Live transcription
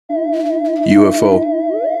UFO.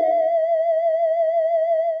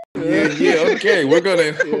 Yeah, okay. We're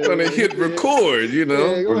gonna hit record, We're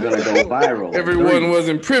gonna go viral. Everyone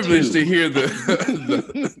wasn't privileged to hear the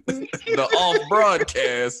off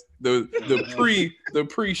broadcast, the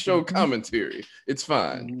pre-show commentary. It's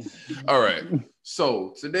fine. All right.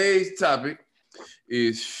 So today's topic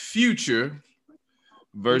is Future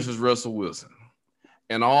versus Russell Wilson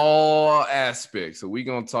in all aspects. So we're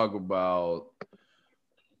gonna talk about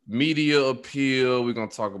media appeal. We're going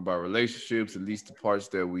to talk about relationships, at least the parts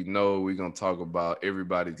that we know. We're going to talk about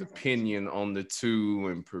everybody's opinion on the two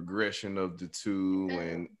and progression of the two,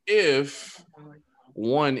 and if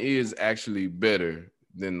one is actually better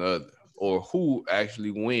than the other, or who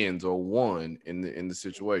actually wins or won in the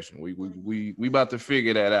situation. We about to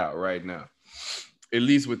figure that out right now, at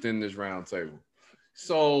least within this round table.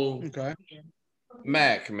 So, Okay.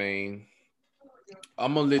 Mac, man,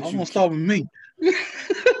 I'm gonna let I'm you gonna start with me.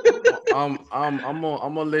 I'm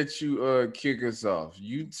gonna let you kick us off.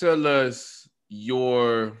 You tell us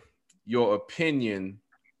your opinion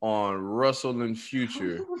on Russell and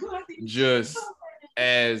Future, just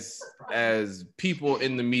as people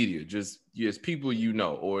in the media, just as people you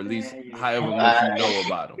know, or at least however much you know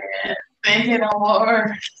about them. Thank you, no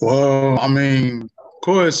more. Well, I mean, of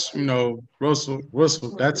course, Russell.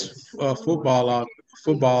 That's football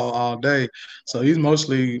all day. So he's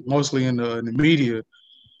mostly in the media.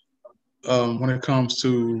 When it comes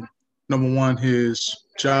to number one, his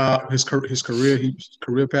job, his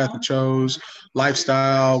career path he chose,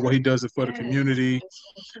 lifestyle, what he does it for the community,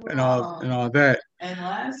 and all that. And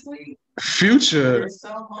last week, Future,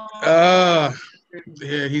 so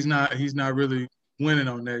yeah, he's not really winning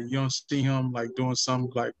on that. You don't see him like doing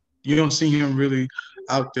something like you don't see him really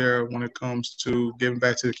out there when it comes to giving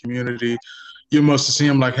back to the community. You must see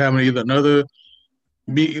him like having either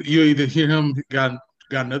you either hear him got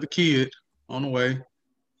another kid on the way,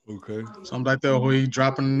 Okay. something like that, or he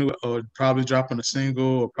dropping a new, or probably dropping a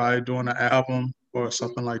single, or probably doing an album or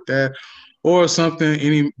something like that, or something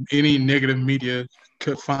any negative media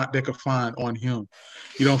could find on him.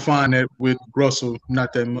 You don't find that with Russell,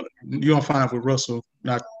 not that much. You don't find it with Russell,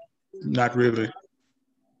 not really.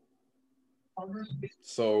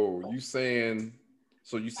 So you saying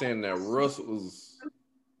that Russell's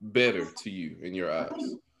better to you in your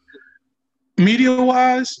eyes? Media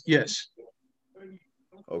wise, yes.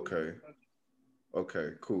 Okay. Okay.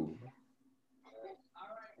 Cool.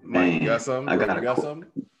 Mike, you Man, got something? I Bro, got you a. got something?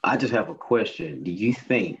 I just have a question. Do you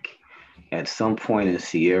think at some point in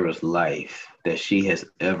Sierra's life that she has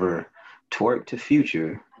ever twerked to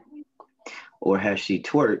Future, or has she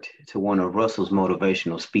twerked to one of Russell's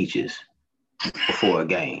motivational speeches before a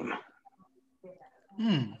game?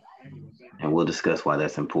 Hmm. And we'll discuss why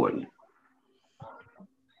that's important.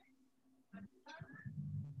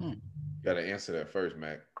 Hmm. Got to answer that first,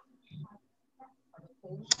 Mac.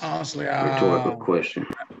 Honestly, Rhetorical question,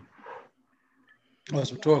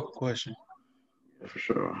 that's a rhetorical question. for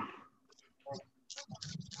sure.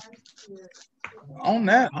 On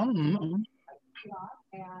that, I don't know.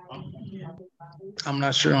 I'm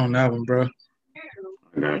not sure on that one, bro.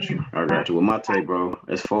 I got you. I got you. With my take, bro,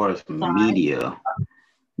 as far as media,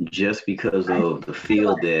 just because of the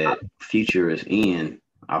field that Future is in,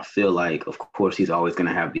 I feel like, of course, he's always going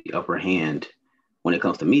to have the upper hand when it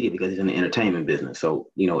comes to media because he's in the entertainment business. So,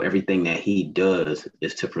 everything that he does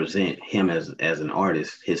is to present him as an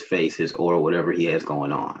artist, his face, his aura, whatever he has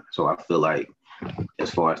going on. So I feel like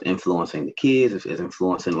as far as influencing the kids, as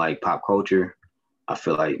influencing like pop culture, I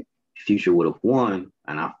feel like Future would have won.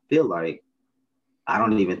 And I feel like I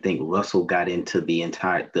don't even think Russell got into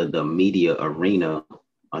the media arena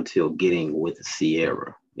until getting with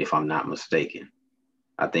Sierra, if I'm not mistaken.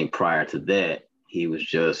 I think prior to that, he was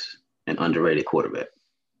just an underrated quarterback.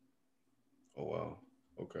 Oh wow.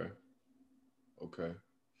 Okay. Okay.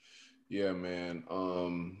 Yeah, man.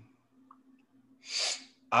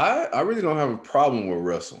 I really don't have a problem with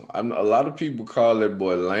Russell. A lot of people call that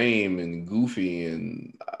boy lame and goofy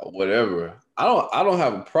and whatever. I don't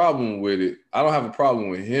have a problem with it. I don't have a problem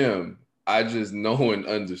with him. I just know and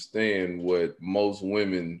understand what most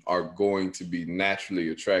women are going to be naturally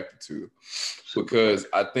attracted to, because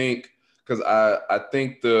I think like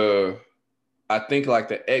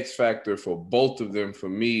the X factor for both of them for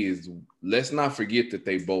me is, let's not forget that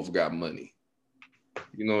they both got money.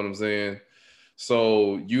 You know what I'm saying?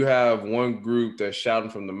 So you have one group that's shouting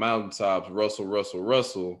from the mountaintops, Russell, Russell,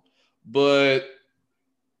 Russell, but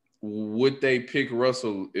would they pick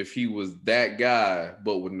Russell if he was that guy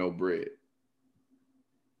but with no bread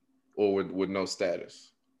or with no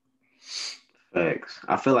status? Facts.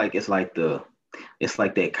 I feel like it's like it's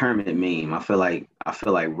like that Kermit meme. I feel like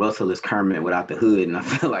Russell is Kermit without the hood, and I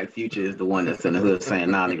feel like Future is the one that's in the hood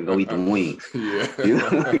saying, "Nah, nigga, go eat them wings." Yeah. You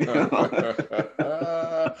know?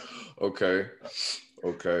 Okay.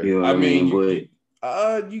 You know what I I mean, mean?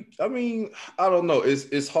 But I mean, I don't know.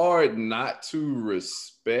 It's hard not to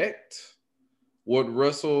respect what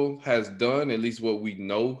Russell has done, at least what we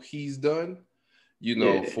know he's done. You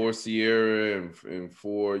know, yeah, for Sierra and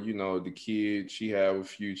for, you know, the kid she have a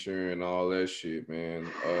Future and all that shit, man.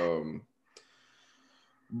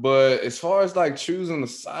 But as far as like choosing the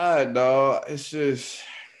side, dog, it's just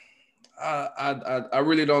I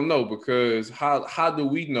really don't know, because how do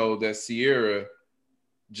we know that Sierra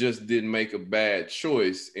just didn't make a bad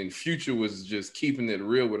choice and Future was just keeping it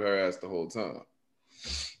real with her ass the whole time?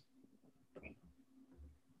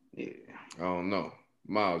 yeah. I don't know.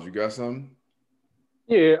 Miles, you got something?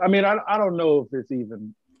 Yeah, I mean, I don't know if it's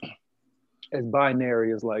even as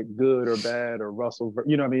binary as like good or bad or Russell.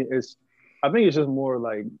 You know what I mean? I think it's just more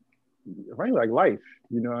like, frankly, like life.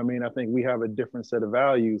 You know what I mean? I think we have a different set of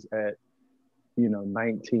values at,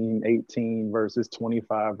 19, 18 versus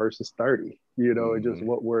 25 versus 30. It's just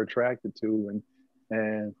what we're attracted to.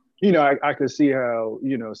 And I could see how,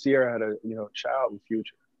 Sierra had a, child with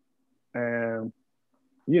Future. And,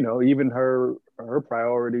 even her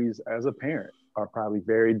priorities as a parent are probably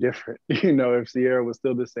very different. If Sierra was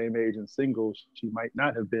still the same age and single, she might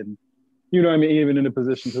not have been, even in a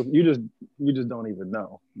position to, you just don't even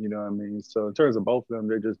know, So in terms of both of them,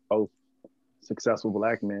 they're just both successful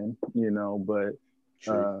Black men, but,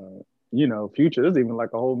 Future, there's even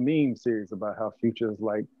like a whole meme series about how Future is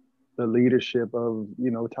like the leadership of,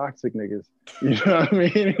 toxic niggas. You know what I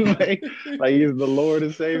mean? like he's the Lord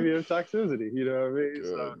and Savior of toxicity. You know what I mean?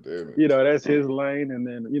 God damn it. That's his lane. And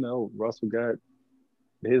then, Russell got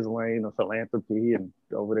his lane of philanthropy and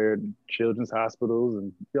over there at children's hospitals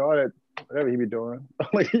and all that, whatever he be doing.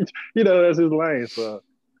 That's his lane. So,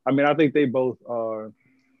 I mean, I think they both are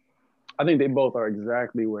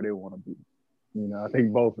exactly where they want to be. I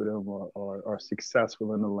think both of them are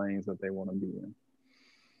successful in the lanes that they want to be in.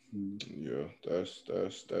 Yeah,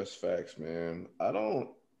 that's facts, man. I don't.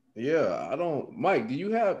 Mike, do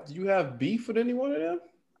you have beef with any one of them?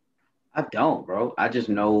 I don't, bro. I just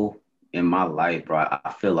know in my life, bro,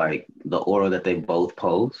 I feel like the aura that they both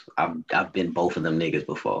pose, I've been both of them niggas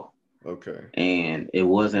before. Okay. And it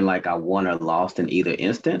wasn't like I won or lost in either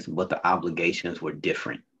instance, but the obligations were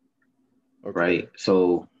different. Okay. Right?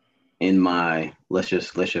 So in my let's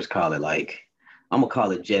just call it like, I'm gonna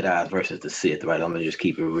call it Jedi's versus the Sith, right? I'm gonna just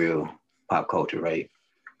keep it real pop culture, right?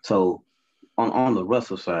 So on the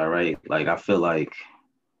Russell side, right? Like I feel like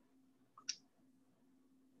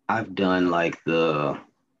I've done like the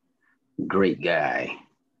great guy,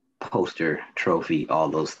 poster, trophy, all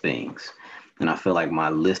those things. And I feel like my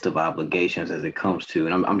list of obligations as it comes to,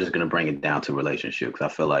 and I'm just gonna bring it down to relationships,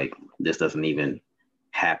 because I feel like this doesn't even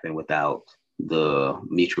happen without the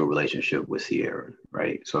mutual relationship with Sierra,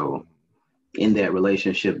 right? So in that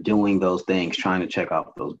relationship, doing those things, trying to check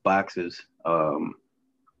off those boxes,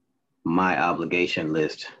 my obligation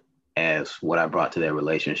list as what I brought to that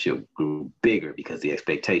relationship grew bigger because the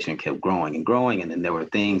expectation kept growing and growing. And then there were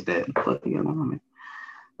things that,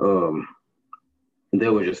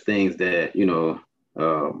 there were just things that,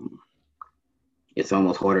 it's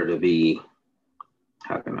almost harder to be,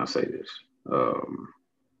 how can I say this?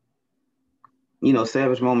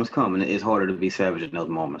 Savage moments come, and it's harder to be savage in those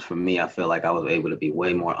moments. For me, I feel like I was able to be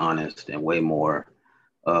way more honest and way more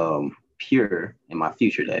pure in my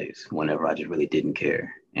future days whenever I just really didn't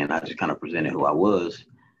care. And I just kind of presented who I was,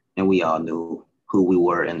 and we all knew who we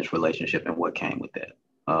were in this relationship and what came with that.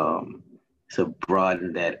 To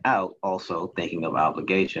broaden that out, also thinking of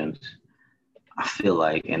obligations, I feel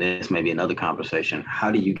like, and this may be another conversation, how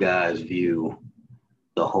do you guys view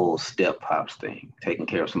the whole step pops thing, taking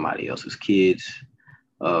care of somebody else's kids?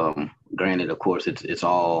 Granted, of course, it's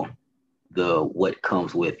all the what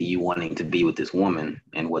comes with you wanting to be with this woman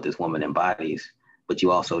and what this woman embodies. But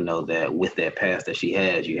you also know that with that past that she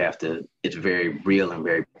has, it's very real and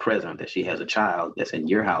very present that she has a child that's in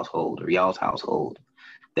your household or y'all's household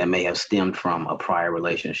that may have stemmed from a prior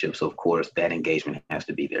relationship. So of course that engagement has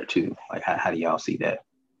to be there too. Like how do y'all see that?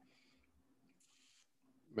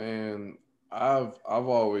 Man, I've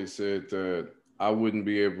always said that I wouldn't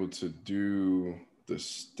be able to do the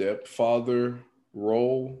stepfather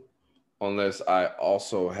role unless I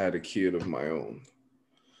also had a kid of my own.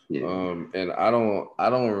 Yeah. And I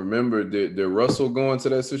don't remember, did Russell go into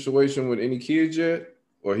that situation with any kids yet?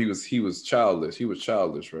 or he was childless. He was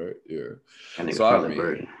childless, right? Yeah. That nigga's So I probably mean,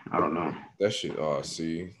 virgin. I don't know. that shit. Oh,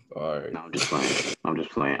 see, all right, No, I'm just playing. I'm just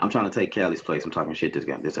playing. I'm trying to take Callie's place. I'm talking shit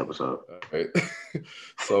this episode. all right.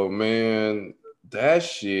 So man, that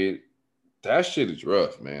shit, that shit is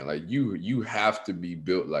rough, man. Like you have to be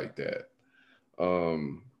built like that.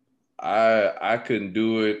 Um, I couldn't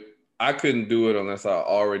do it. I couldn't do it unless I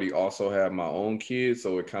already also had my own kids.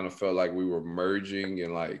 So it kind of felt like we were merging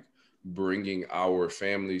and like bringing our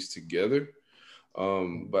families together.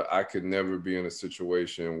 But I could never be in a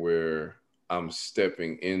situation where I'm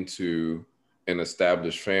stepping into an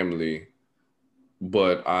established family,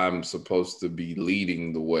 but I'm supposed to be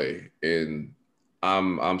leading the way, and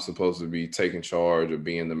I'm supposed to be taking charge or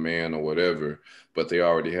being the man or whatever. But they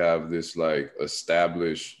already have this like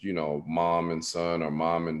established, mom and son or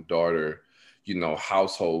mom and daughter,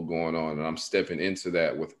 household going on, and I'm stepping into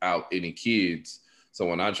that without any kids. So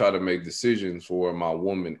when I try to make decisions for my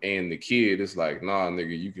woman and the kid, it's like, nah,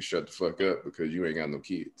 nigga, you can shut the fuck up because you ain't got no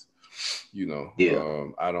kids. Yeah.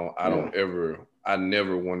 I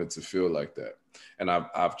never wanted to feel like that. And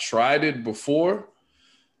I've tried it before,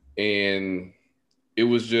 and it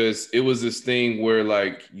was this thing where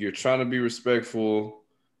like you're trying to be respectful,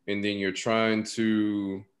 and then you're trying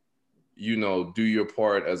to, do your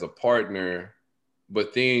part as a partner,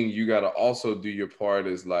 but then you got to also do your part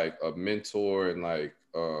as like a mentor and like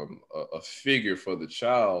a figure for the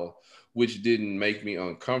child, which didn't make me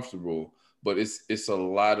uncomfortable. But it's a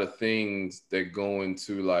lot of things that go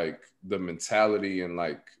into like the mentality and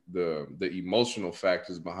like the emotional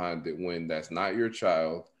factors behind it when that's not your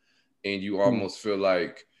child, and you almost feel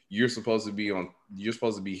like you're supposed to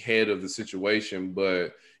be head of the situation,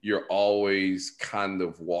 but you're always kind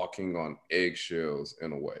of walking on eggshells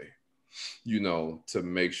in a way, to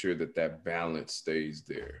make sure that balance stays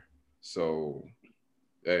there. So,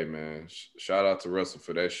 hey man, shout out to Russell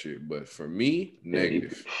for that shit. But for me,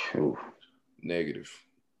 negative. Negative.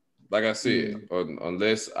 Like I said,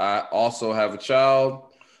 unless I also have a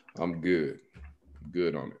child, I'm good.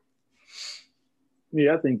 Good on it.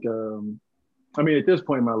 Yeah, I think. At this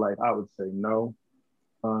point in my life, I would say no,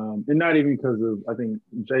 and not even because of. I think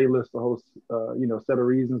Jay lists the whole, set of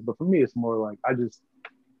reasons. But for me, it's more like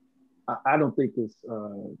I don't think it's.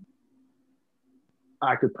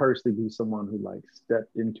 I could personally be someone who like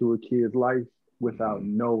stepped into a kid's life without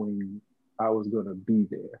knowing I was gonna be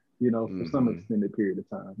there, for some extended period of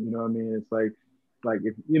time. You know what I mean? It's like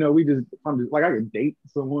if I'm just like I could date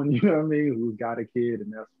someone, you know what I mean, who's got a kid,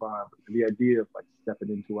 and that's fine. But the idea of like stepping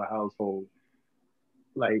into a household,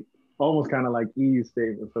 like almost kind of like Eve's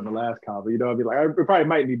statement from the last convo, I'd be like, it probably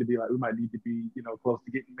might need to be like we might need to be, close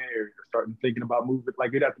to getting married or starting thinking about moving. Like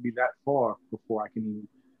it'd have to be that far before I can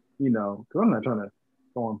even, because I'm not trying to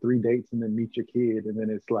go on 3 dates and then meet your kid, and then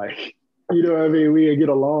it's like, you know what I mean, we get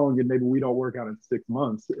along and maybe we don't work out in 6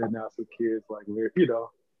 months, and now some kids like we're,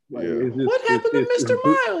 like it's just, what happened to Mr.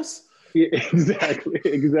 Miles? Yeah, exactly.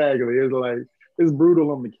 It's like it's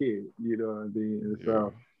brutal on the kid, you know what I mean? And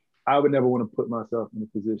so I would never want to put myself in a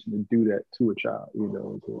position to do that to a child,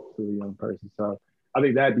 to a young person. So I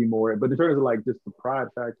think that'd be more. But in terms of like just the pride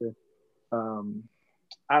factor,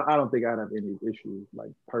 I don't think I'd have any issues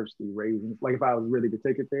like personally raising. Like if I was really to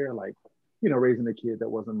take it there, like raising a kid that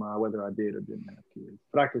wasn't mine, whether I did or didn't have kids.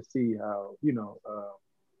 But I could see how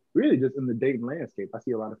really just in the dating landscape, I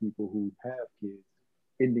see a lot of people who have kids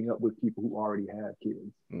ending up with people who already have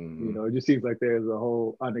kids. It just seems like there's a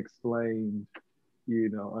whole unexplained,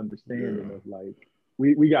 understanding of like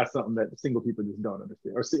we got something that single people just don't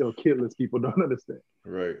understand, or still kidless people don't understand.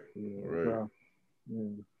 Right. Right. So,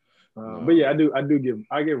 yeah. But yeah,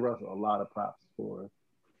 I give Russell a lot of props for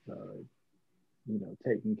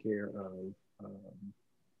taking care of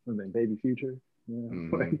baby Future.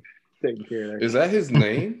 Like, taking care of that. Is that his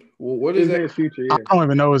name? Well, what is his that? name is Future, yeah. I don't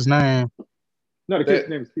even know his name. No, the kid's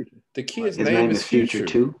name is Future. The kid's His name is Future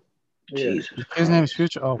too. Yeah. Jesus. His name is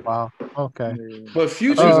Future. Oh wow. Okay. Yeah. But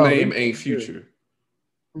Future's name ain't Future.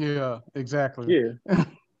 Yeah. Exactly. Yeah.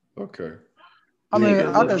 Okay. I mean,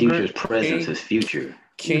 I the could Future's agree. presence is future.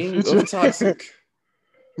 King Future. of Toxic.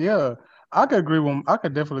 Yeah, I could agree with. I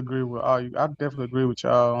could definitely agree with all you. I definitely agree with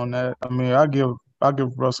y'all on that. I mean, I give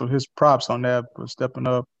Russell his props on that for stepping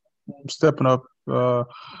up,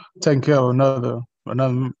 taking care of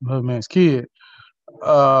another man's kid.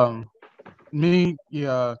 Me,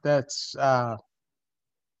 yeah, that's I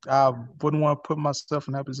wouldn't want to put myself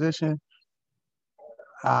in that position.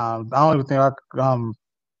 I don't even think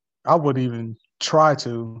I would even try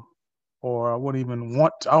to, or I wouldn't even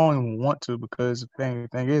want. I don't even want to, because the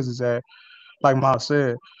thing is that, like Miles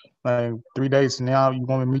said, like 3 days and now you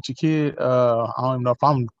want to meet your kid. I don't even know if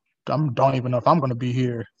I'm don't even know if I'm gonna be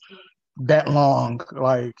here that long.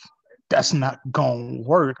 Like that's not gonna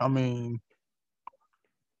work. I mean,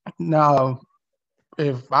 now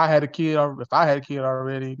if I had a kid or if I had a kid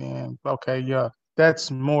already, then okay, yeah,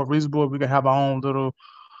 that's more reasonable. We can have our own little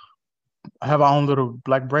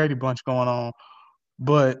Black Brady bunch going on.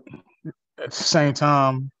 But at the same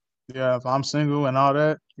time, yeah, if I'm single and all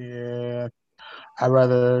that, yeah, I'd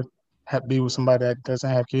rather be with somebody that doesn't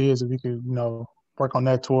have kids if we could, work on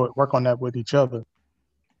that with each other.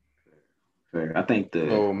 Fair. I think the. So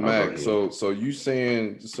Oh, go Mac, ahead. so you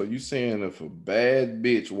saying if a bad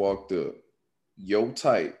bitch walked up, your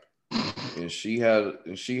type, and she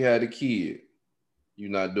had a kid, you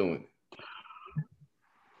not doing it.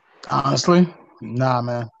 Honestly, nah,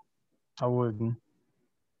 man, I wouldn't.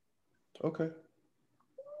 Okay,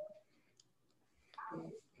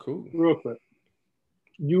 cool. Real quick,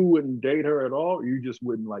 you wouldn't date her at all. You just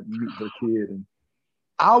wouldn't like meet her kid and.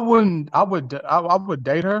 I wouldn't. I would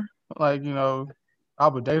date her, like I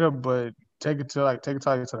would date her, but take it to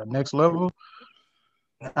the next level.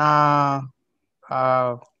 Nah,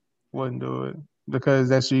 I wouldn't do it because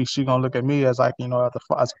that she gonna look at me as like as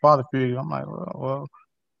a father figure. I'm like, well,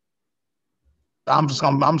 I'm just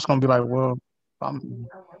gonna be like, well, I'm,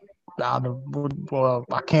 well,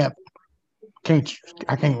 can't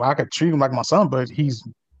I could treat him like my son, but he's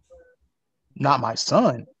not my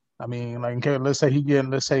son. I mean, like, okay, let's say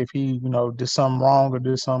if he did something wrong or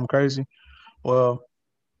did something crazy, well,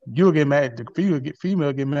 you'll get mad. The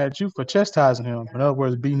female get mad at you for chastising him. In other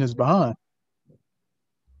words, beating his behind.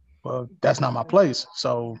 Well, that's not my place,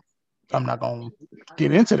 so I'm not gonna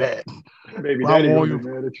get into that. Baby I daddy want gonna you. be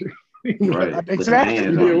mad at you. Right. Put some Exactly.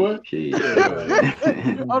 hands You did on what? you. Yeah.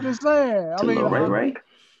 Shit. I'm just saying. I mean, Little Ray.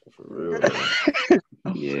 For real,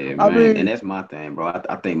 though. Yeah, I man. And mean, that's my thing, bro.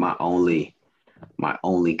 I think my only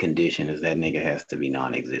condition is that nigga has to be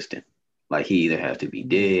non-existent. Like he either has to be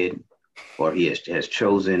dead, or he has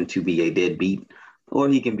chosen to be a deadbeat, or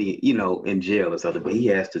he can be, in jail or something. But he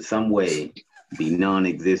has to some way be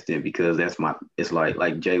non-existent because that's my. It's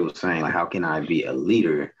like Jay was saying, like how can I be a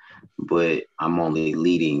leader, but I'm only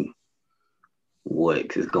leading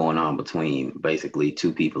what is going on between basically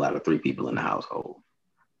two people out of three people in the household.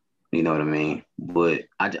 You know what I mean? But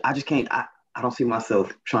I just can't. I don't see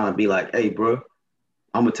myself trying to be like, hey, bro,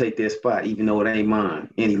 I'm gonna take that spot, even though it ain't mine,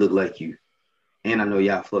 and he look like you, and I know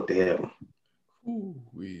y'all fuck to hell. Ooh,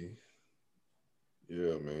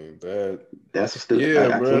 yeah, man. That That's a stupid.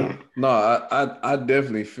 Yeah, I bro. can't. No, I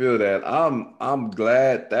definitely feel that. I'm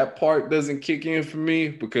glad that part doesn't kick in for me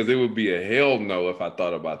because it would be a hell no if I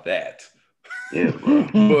thought about that. Yeah, bro.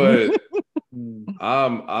 But Mm.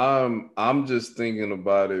 I'm just thinking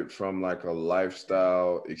about it from like a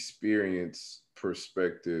lifestyle experience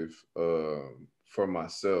perspective for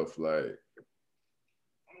myself. Like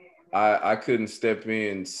I couldn't step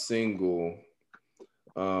in single.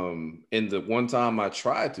 And the one time I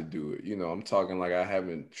tried to do it, I'm talking like I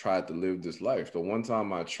haven't tried to live this life. The one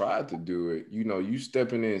time I tried to do it, you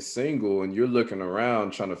stepping in single and you're looking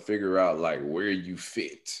around trying to figure out like where you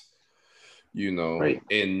fit, Right.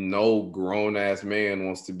 and no grown ass man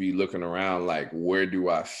wants to be looking around like where do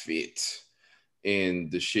I fit in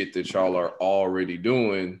the shit that y'all are already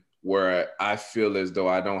doing, where I feel as though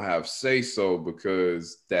I don't have say so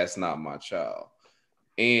because that's not my child.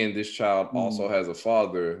 And this child also has a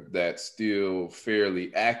father that's still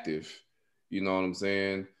fairly active. You know what I'm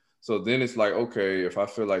saying? So then it's like, okay, if I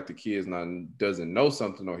feel like the kid's not doesn't know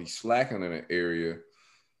something or he's slacking in an area,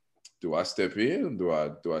 do I step in? Do I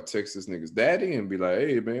text this nigga's daddy and be like,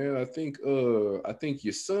 hey man, I think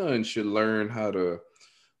your son should learn how to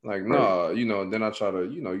like, Right. nah, then I try to,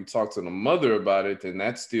 you talk to the mother about it, and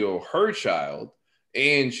that's still her child.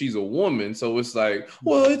 And she's a woman. So it's like,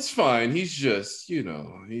 well, it's fine. He's just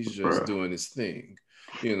Bro. doing his thing,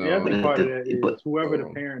 Yeah, I think But part of that is but whoever the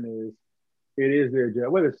Um, parent is, it is their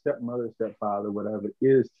job, whether it's stepmother, stepfather, whatever,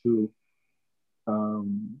 is to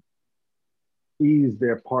um, ease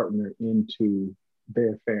their partner into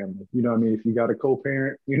their family. You know what I mean? If you got a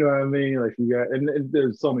co-parent, you know what I mean? Like you got, and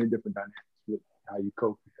there's so many different dynamics with how you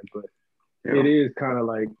co-parent, but it yeah, is kind of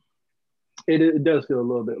like, it does feel a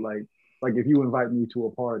little bit like if you invite me to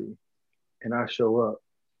a party and I show up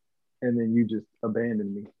and then you just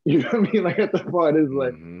abandon me. You know what I mean? Like at the part is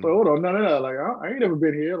like, mhm. but hold on, no. Like I ain't never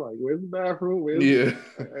been here. Like, where's the bathroom? Yeah.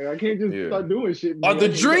 I can't just Yeah. start doing shit. Are Nigga. the I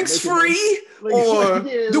can't start drinks making money. free? Like, Or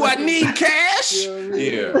yeah, do I like, need cash? you know what I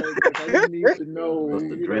mean? Yeah. Like, I just need to know, what's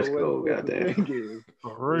the you dress know, code? what the Goddamn. thing is. For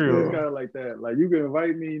It's real. kind of like that. Like you can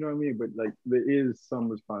invite me, you know what I mean? But like there is some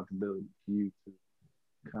responsibility for you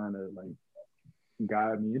to kind of like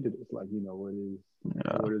guide me into this. Like, what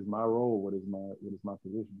Yeah. is my role? What is my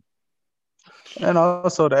position? And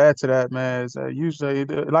also to add to that, man, is that usually,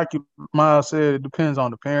 like you, Miles said, it depends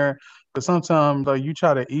on the parent. Because sometimes, like you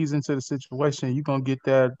try to ease into the situation, you're gonna get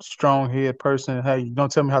that strong head person. Hey, you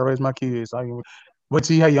don't tell me how to raise my kids. Like, wait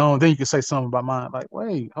till you have your own, then you can say something about mine. Like,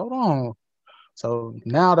 wait, hold on. So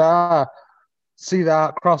now that I see that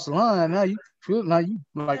I crossed the line, now you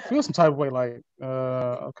like feel some type of way. Like,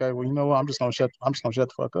 okay, well, you know what? I'm just gonna shut the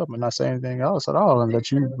fuck up and not say anything else at all, and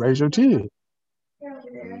let you raise your kid.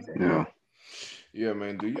 Yeah. Yeah,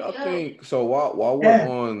 man. Do y'all think so? While we're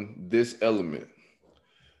on this element,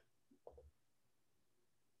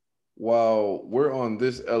 while we're on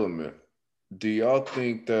this element, do y'all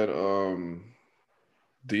think that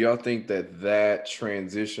that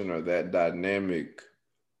transition or that dynamic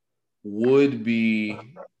would be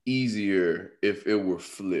easier if it were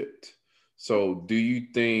flipped? So, do you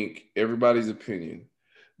think, everybody's opinion,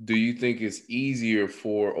 do you think it's easier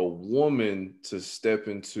for a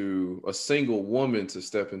single woman to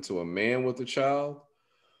step into a man with a child?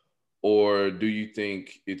 Or do you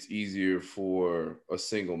think it's easier for a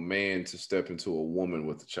single man to step into a woman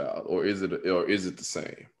with a child? Or is it the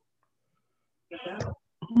same?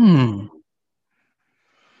 Hmm.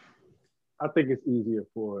 I think it's easier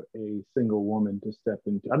for a single woman to step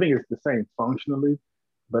into. I think it's the same functionally,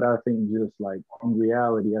 but I think just like in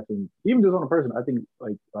reality, I think even just on a person, I think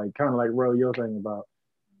like kind of like Ro, you're saying about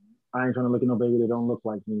I ain't trying to look at no baby that don't look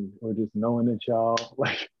like me, or just knowing that y'all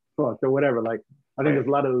like fucked or whatever. Like I think there's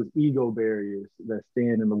a lot of those ego barriers that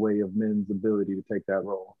stand in the way of men's ability to take that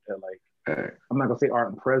role. That like I'm not gonna say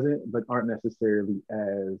aren't present, but aren't necessarily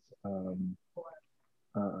as um,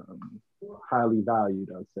 highly valued.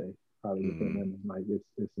 I'd say probably within women. Like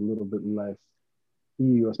it's a little bit less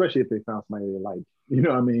ego, especially if they found somebody they like. You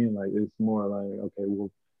know what I mean? Like it's more like okay,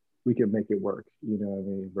 well we can make it work. You know what I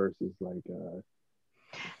mean? Versus like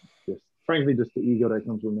just frankly just the ego that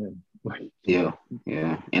comes with men. Like Yeah,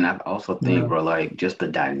 yeah. And I also think, Yeah. bro, like just the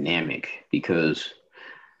dynamic, because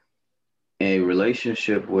a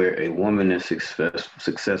relationship where a woman is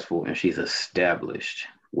successful and she's established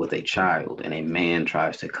with a child and a man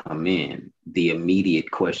tries to come in, the immediate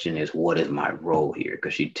question is, what is my role here?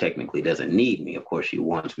 Because she technically doesn't need me. Of course, she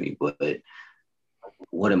wants me, but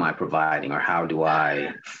what am I providing, or how do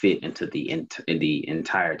I fit into in the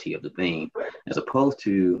entirety of the thing, as opposed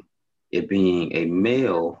to it being a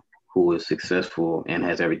male who is successful and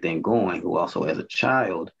has everything going, who also has a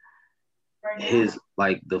child. His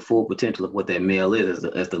like the full potential of what that male is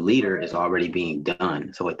as the leader is already being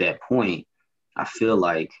done. So at that point, I feel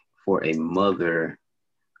like for a mother,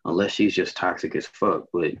 unless she's just toxic as fuck,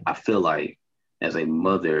 but I feel like as a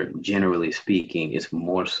mother, generally speaking, it's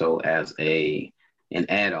more so as a an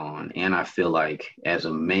add-on. And I feel like as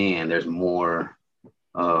a man, there's more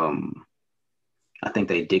um I think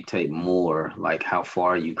they dictate more like how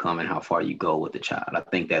far you come and how far you go with the child. I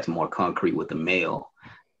think that's more concrete with the male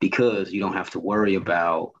because you don't have to worry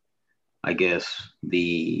about, I guess,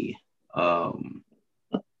 the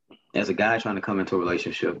as a guy trying to come into a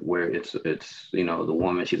relationship where it's the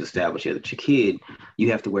woman, she's established, she has a kid,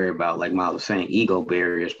 you have to worry about, like Miles was saying, ego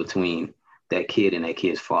barriers between that kid and that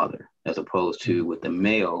kid's father, as opposed to with the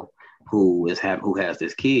male who has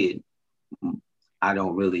this kid. I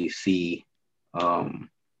don't really see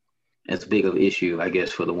as big of an issue, I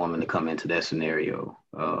guess, for the woman to come into that scenario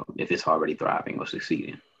if it's already thriving or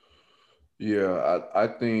succeeding. Yeah, I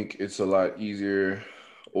think it's a lot easier,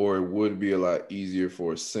 or it would be a lot easier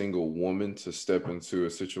for a single woman to step into a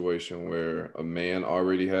situation where a man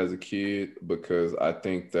already has a kid, because I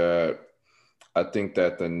think that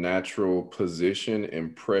the natural position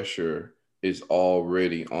and pressure is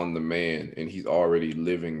already on the man and he's already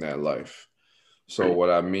living that life. So Right. what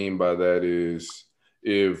I mean by that is,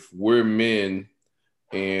 if we're men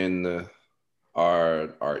and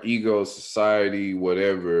our ego, society,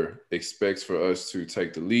 whatever, expects for us to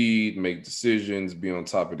take the lead, make decisions, be on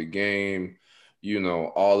top of the game,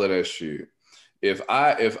 all of that shit. If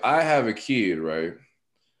I have a kid, right,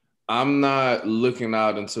 I'm not looking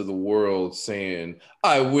out into the world saying,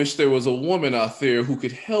 I wish there was a woman out there who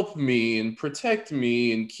could help me and protect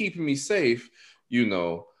me and keep me safe, you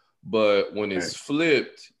know. But when Right. it's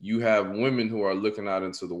flipped, you have women who are looking out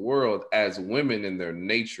into the world as women in their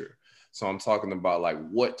nature. So I'm talking about like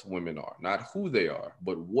what women are, not who they are,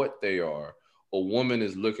 but what they are. A woman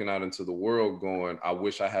is looking out into the world going, I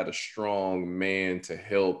wish I had a strong man to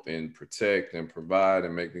help and protect and provide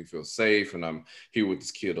and make me feel safe. And I'm here with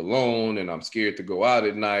this kid alone and I'm scared to go out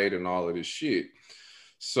at night and all of this shit.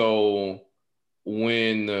 So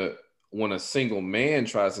when when a single man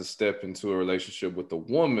tries to step into a relationship with a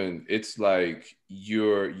woman, it's like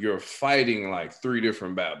you're fighting like three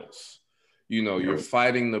different battles. You know, you're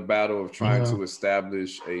fighting the battle of trying to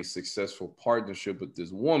establish a successful partnership with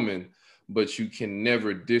this woman, but you can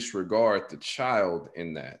never disregard the child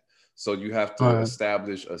in that. So you have to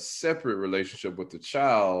establish a separate relationship with the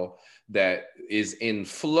child that is in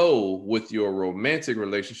flow with your romantic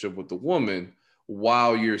relationship with the woman,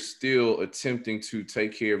 while you're still attempting to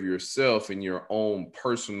take care of yourself and your own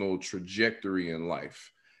personal trajectory in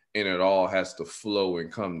life. And it all has to flow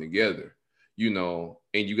and come together, you know,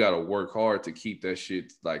 and you got to work hard to keep that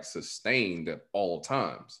shit like sustained at all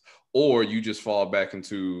times. Or you just fall back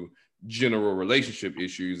into general relationship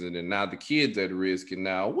issues, and then now the kid's at risk, and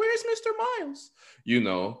now where's Mr. Miles? You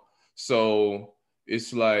know, so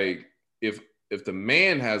it's like if the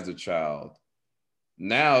man has the child,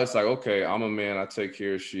 now it's like, okay, I'm a man, I take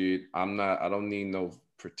care of shit. I don't need no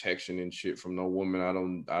protection and shit from no woman.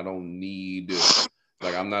 I don't need,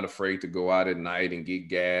 like, I'm not afraid to go out at night and get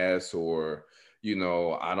gas, or, you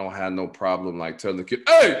know, I don't have no problem like telling the kid,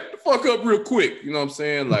 hey, the fuck up real quick. You know what I'm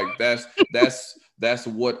saying? Like that's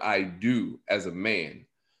what I do as a man.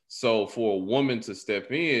 So for a woman to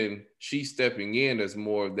step in, she's stepping in as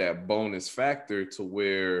more of that bonus factor to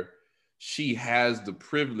where she has the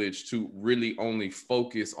privilege to really only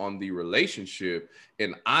focus on the relationship,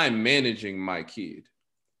 and I'm managing my kid,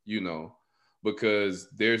 you know,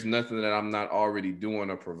 because there's nothing that I'm not already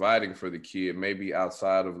doing or providing for the kid, maybe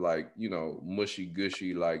outside of like, you know, mushy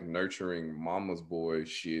gushy, like nurturing mama's boy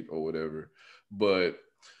shit or whatever. But,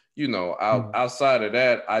 you know, outside of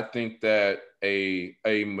that, I think that a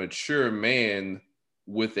mature man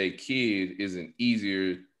with a kid is an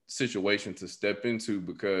easier situation to step into,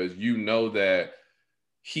 because you know that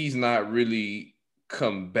he's not really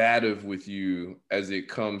combative with you as it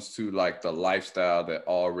comes to like the lifestyle that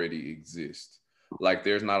already exists. Like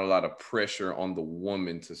there's not a lot of pressure on the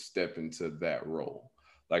woman to step into that role.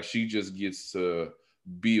 Like she just gets to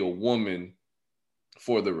be a woman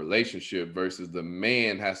for the relationship, versus the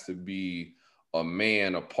man has to be a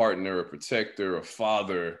man, a partner, a protector, a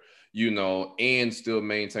father, you know, and still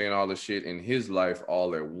maintain all the shit in his life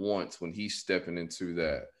all at once when he's stepping into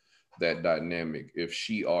that dynamic if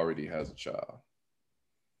she already has a child.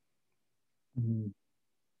 What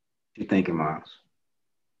you thinking, Miles?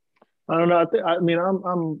 I don't know. I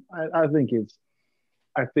think it's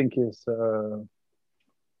I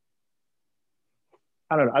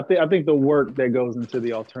don't know. I think the work that goes into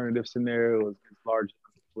the alternative scenario is largely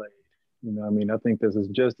underplayed. You know, I mean, I think there's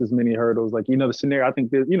just as many hurdles. Like, you know, the scenario, I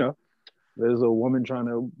think that, you know, there's a woman trying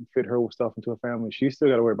to fit her stuff into a family. She's still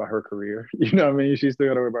got to worry about her career. You know what I mean? She's still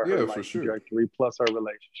got to worry about her life trajectory plus her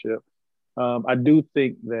relationship. I do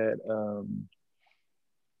think that,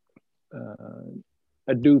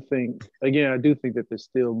 I do think that there's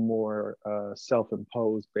still more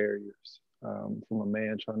self-imposed barriers from a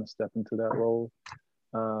man trying to step into that role.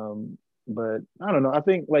 But I don't know. I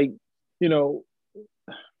think, like, you know,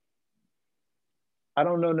 I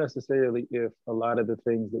don't know necessarily if a lot of the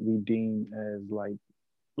things that we deem as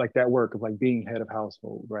like that work of like being head of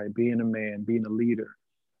household, right? Being a man, being a leader.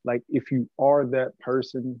 Like if you are that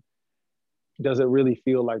person, does it really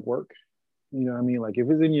feel like work? You know what I mean? Like if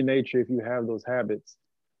it's in your nature, if you have those habits,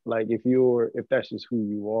 like if that's just who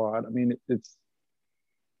you are, I mean, it's,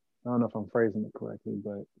 I don't know if I'm phrasing it correctly,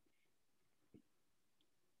 but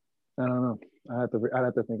I don't know. I'd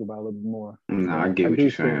have to think about it a little bit more. No, I get what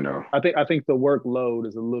you're saying though. I think the workload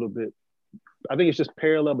is a little bit, I think it's just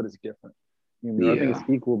parallel, but it's different. You know, I think it's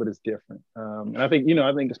equal, but it's different. And I think, you know,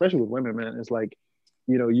 especially with women, man, it's like,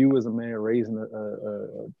 you know, you as a man raising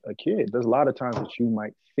a kid, there's a lot of times that you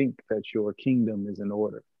might think that your kingdom is in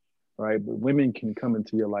order, right? But women can come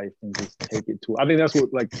into your life and just take it to, I think that's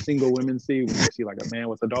what like single women see when they see like a man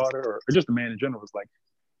with a daughter, or just a man in general. It's like,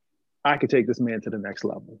 I could take this man to the next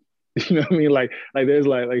level. You know what I mean? Like there's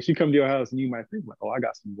like she come to your house and you might think like, oh, I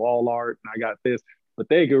got some wall art and I got this, but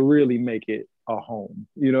they could really make it a home.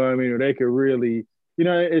 You know what I mean? Or they could really, you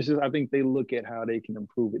know, it's just, I think they look at how they can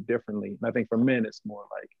improve it differently. And I think for men, it's more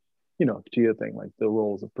like, you know, to your thing, like the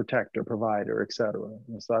roles of protector, provider, etc.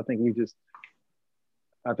 And so I think we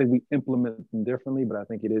implement them differently, but I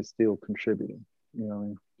think it is still contributing. You know what I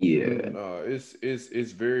mean? Yeah. No,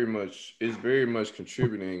 it's very much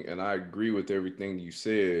contributing, and I agree with everything you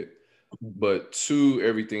said. But to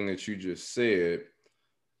everything that you just said,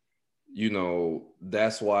 you know,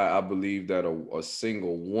 that's why I believe that a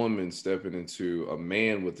single woman stepping into a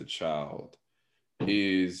man with a child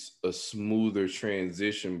is a smoother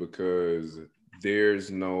transition, because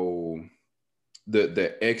there's no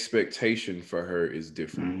the expectation for her is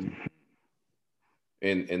different.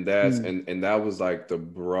 And that's and that was like the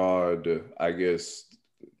broad, I guess,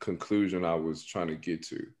 conclusion I was trying to get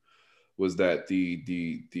to. was that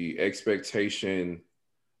the expectation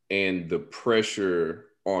and the pressure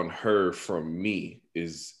on her from me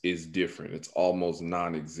is different. It's almost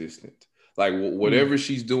non-existent. Like whatever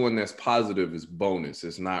she's doing that's positive is bonus.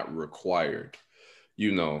 It's not required.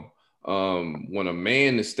 You know, when a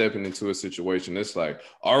man is stepping into a situation, it's like,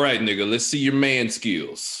 all right, nigga, let's see your man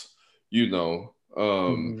skills. You know,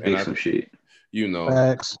 and some shit. You know,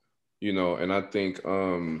 Facts. you know, and I think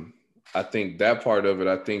that part of it,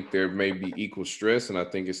 I think there may be equal stress, and I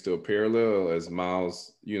think it's still parallel, as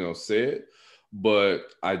Miles, you know, said. But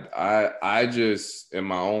I just, in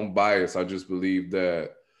my own bias, I just believe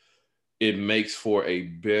that it makes for a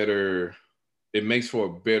better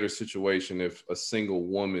situation if a single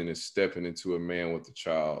woman is stepping into a man with a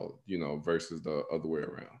child, you know, versus the other way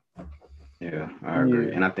around. Yeah, I agree.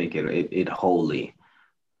 Yeah. And I think it wholly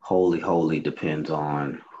depends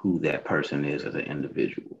on who that person is as an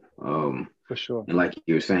individual. For sure. And like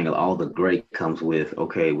you were saying, all the great comes with,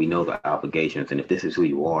 okay, we know the obligations, and if this is who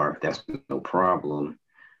you are, that's no problem.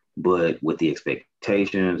 But with the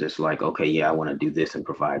expectations, it's like, okay, yeah, I want to do this and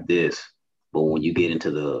provide this. But when you get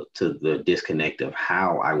into the disconnect of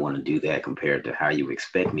how I want to do that compared to how you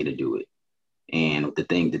expect me to do it, and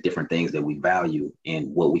the different things that we value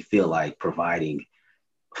and what we feel like providing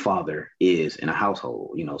father is in a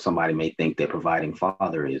household. You know, somebody may think that providing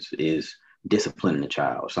father is disciplining a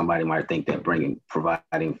child. Somebody might think that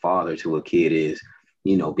providing father to a kid is,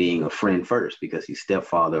 you know, being a friend first because he's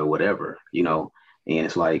stepfather or whatever, you know. And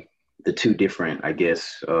it's like the two different, I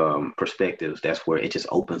guess, perspectives. That's where it just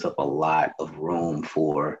opens up a lot of room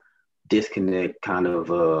for disconnect, kind of,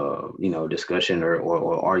 you know, discussion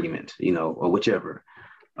or argument, you know, or whichever.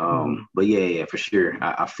 But yeah, for sure.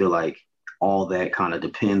 I feel like all that kind of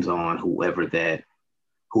depends on whoever the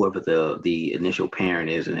initial parent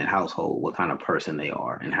is in that household, what kind of person they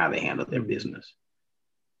are and how they handle their business.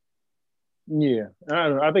 Yeah, I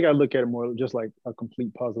don't know. I think I look at it more just like a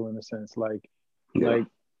complete puzzle in a sense. Like Ro,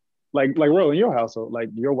 in your household, like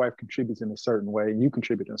your wife contributes in a certain way and you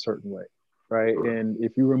contribute in a certain way, right? And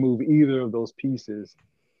if you remove either of those pieces,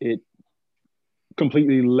 it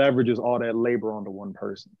completely leverages all that labor onto one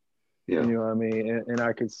person. Yeah. You know what I mean? And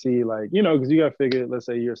I could see, like, you know, because you got to figure, let's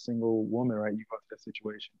say you're a single woman, right? You go into that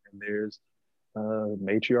situation and there's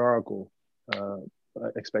matriarchal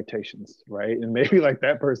expectations, right? And maybe like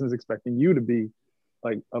that person's expecting you to be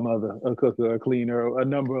like a mother, a cooker, a cleaner, a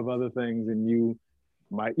number of other things. And you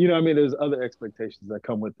might, you know what I mean? There's other expectations that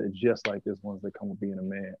come with it, just like there's ones that come with being a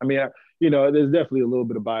man. I mean, you know, there's definitely a little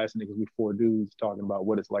bit of bias in it because we're four dudes talking about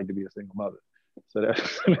what it's like to be a single mother. So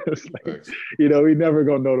that's like, you know, we never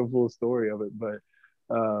gonna know the full story of it. But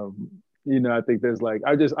you know, I think there's like,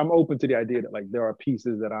 I'm open to the idea that like there are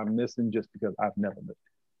pieces that I'm missing just because I've never lived,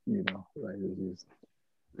 you know, right?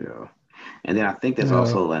 Yeah. And then I think there's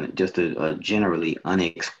also just a generally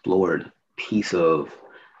unexplored piece of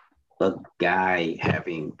a guy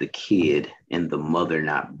having the kid and the mother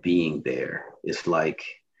not being there. It's like,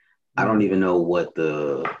 I don't even know what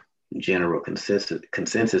the general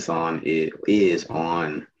consensus on it is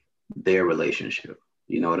on their relationship.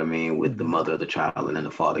 You know what I mean? With the mother of the child and then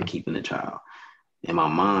the father keeping the child. In my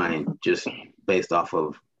mind, just based off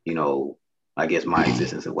of, you know, I guess my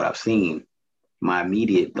existence and what I've seen, my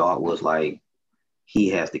immediate thought was like, he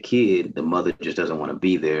has the kid, the mother just doesn't want to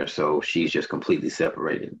be there, so she's just completely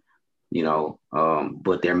separated, you know.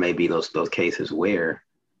 But there may be those cases where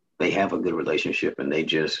they have a good relationship and they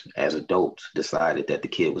just, as adults, decided that the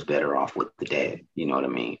kid was better off with the dad, you know what I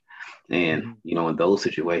mean? And, you know, in those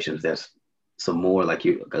situations, that's some more, like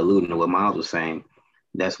you alluding to what Miles was saying,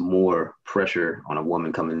 that's more pressure on a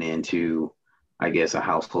woman coming into, I guess, a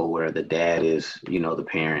household where the dad is, you know, the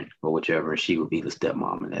parent or whichever, and she would be the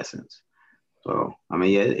stepmom in essence. So, I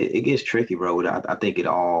mean, yeah, it gets tricky, bro. I think it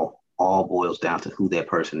all boils down to who that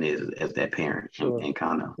person is as that parent, and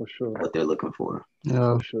kind of what they're looking for.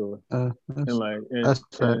 Yeah, for sure. That's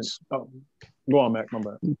facts. Go on, Mac. My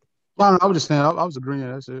bad. Well, I was just saying, I was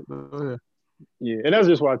agreeing. That's it. But go ahead. Yeah, and that's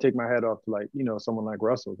just why I take my hat off to, like, you know, someone like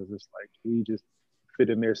Russell, because it's like he just fit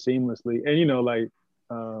in there seamlessly, and you know, like.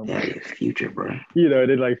 That is Future, bro. You know,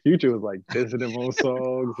 then like Future was like visiting on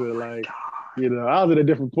songs, and like, you know, I was at a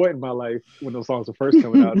different point in my life when those songs were first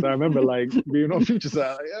coming out. So I remember like being on Future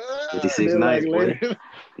side, like, 56 nights, boy.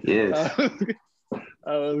 Yes.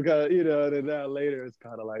 I was kind of, you know, and now later it's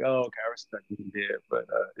kind of like, oh, okay, I respect what he did, but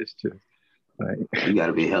it's just like, you got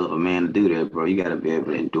to be a hell of a man to do that, bro. You got to be able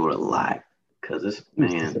to endure a lot, because this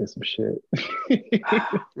man say some shit.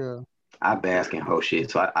 Yeah. I bask in whole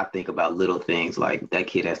shit. So I think about little things like that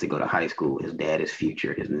kid has to go to high school. His dad is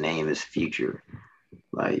Future. His name is Future.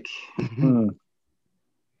 Like,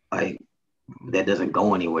 like that doesn't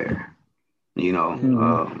go anywhere. You know,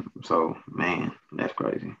 Mhm. so man, that's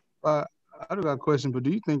crazy. Uh, I do got a question, but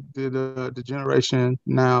do you think that the generation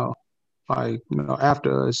now, like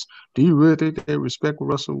after us, do you really think they respect what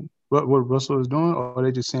Russell is doing, or are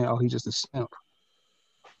they just saying, "Oh, he's just a simp"?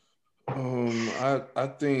 I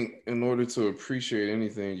think in order to appreciate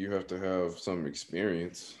anything, you have to have some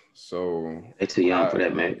experience. So They too young for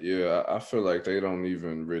that, man. I feel like they don't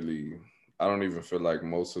even really. I don't even feel like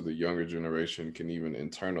most of the younger generation can even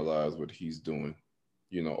internalize what he's doing,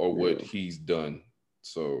 or what Yeah, he's done.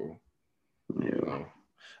 So, you yeah. know,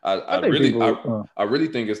 I, I I think really, I, people, I really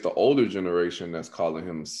think it's the older generation that's calling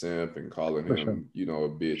him a simp and calling for sure. him, a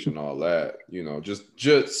bitch and all that.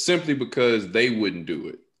 Just simply because they wouldn't do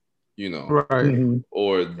it. You know Right. Mhm.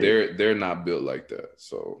 or Yeah. they're not built like that.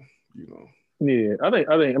 So, Yeah, I think.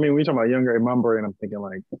 I mean, when you talk about younger, in my brain, I'm thinking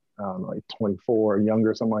like, I don't know, like 24 or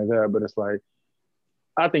younger, something like that. But it's like,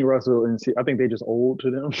 I think Russell and I think they just old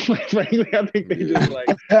to them. Like, frankly, I think they just yeah,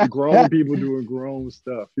 like grown people doing grown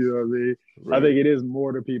stuff. You know what I mean? I right, think it is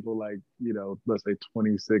more to people like, let's say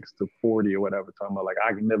 26 to 40 or whatever, talking about like,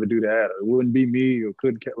 I can never do that, or it wouldn't be me, or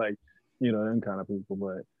couldn't like, them kind of people.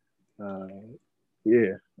 But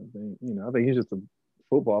yeah, I think he's just a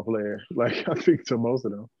football player. Like, I think to most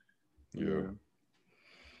of them. yeah,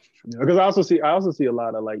 Yeah. Because I also see a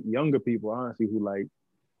lot of like younger people, honestly, who like,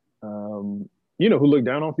 um, who look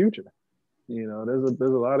down on Future. There's a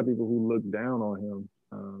lot of people who look down on him,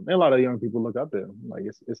 and a lot of young people look up to him. Like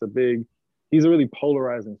it's a big, he's a really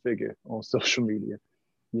polarizing figure on social media.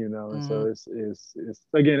 And so Mhm. it's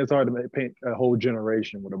again, it's hard to paint a whole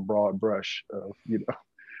generation with a broad brush of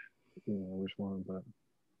which one, but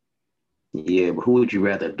Yeah, but who would you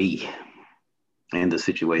rather be in the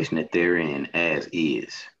situation that they're in as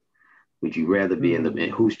is? Would you rather be in mm,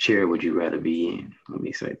 whose chair would you rather be in? Let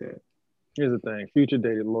me say that. here's the thing: Future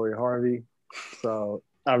dated Lori Harvey, so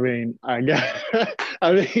I mean, I got,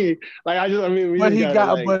 I mean, like we But just he gotta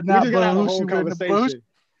got, like, but we not, just gotta but have a who she whole with? conversation.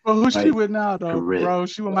 But who she Like, with now, though, correct, bro?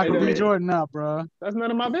 She with Well, Michael B. correct. Jordan now, bro. that's none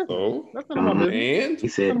of my business. so That's none of my Mm-mm. business. and He None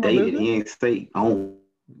said of my dated. business. He ain't say on.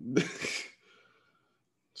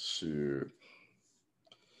 shit.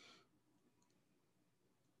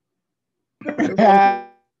 That's all I'm saying.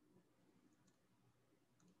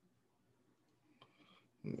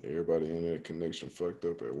 Everybody in that connection fucked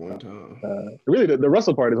up at one time. Really, the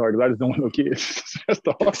Russell part is hard because I just don't want no kids. That's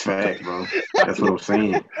the hard That's part. fact, bro. That's what I'm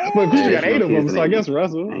saying. But Future got There's no eight of kids them, that so I guess ain't.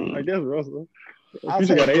 Russell. I ain't. guess Russell.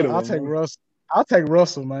 Future got eight of I'll take them. Russell. I'll take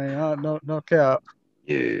Russell, man. No cap.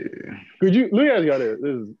 Yeah. Could you? Let me ask you this.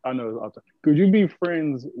 This is, I know. It's off topic. Could you be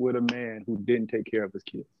friends with a man who didn't take care of his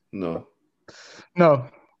kids? No. No,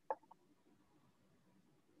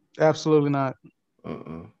 absolutely not.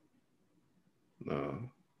 Uh-uh. No.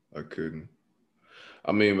 I couldn't.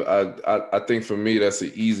 I mean, I think for me that's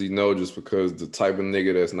an easy no, just because the type of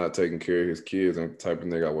nigga that's not taking care of his kids and the type of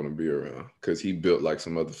nigga I want to be around, because he built like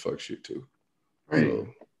some other fuck shit too. Right. So,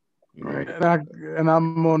 Right. And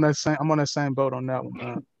I'm on that same. I'm on that same boat on that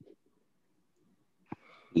one.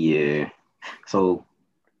 Yeah. So.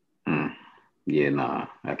 Mm, yeah. Nah.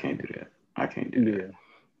 I can't do that. I can't do that. Yeah.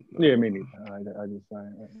 no, Yeah, me neither. I just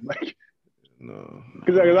like no.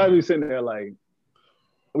 because Nah. I'd be sitting there like,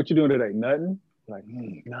 "What you doing today? Nothing." Like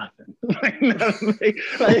nothing. like, nothing.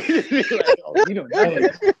 like, oh, you doing nothing?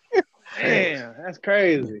 Facts. Facts. Damn, that's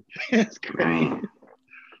crazy. That's crazy. Man.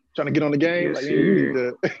 Trying to get on the game, Yes, like you need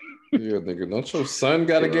sir. to. Yeah, nigga, don't your son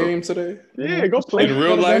got a Yeah. game today? Yeah, go play. In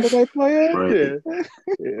real Got a game life? today, player? Right. Yeah,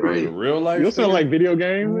 yeah. Right. In real You life, don't sound nigga? like video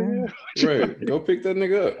games, Man, nigga. Right. Go pick that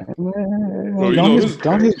nigga up. man, Oh, don't hit, his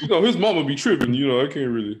don't hit. his mama be tripping, I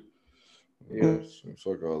can't really. Yeah.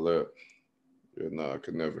 Fuck all that. Yeah, nah, I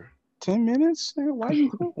could never. 10 minutes? Why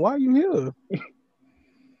you here?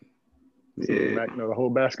 So the Yeah. the whole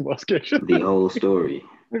basketball schedule. The whole story.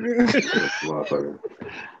 Motherfucker.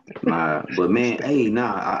 Nah, but man, hey,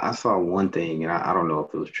 nah, I saw one thing, and I don't know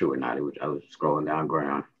if it was true or not. I was scrolling down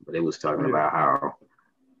ground, but it was talking Yeah. about how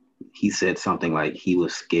he said something like he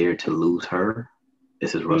was scared to lose her.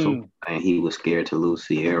 This is Russell, Mm. and he was scared to lose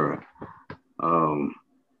Sierra. Um,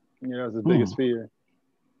 That's his biggest fear.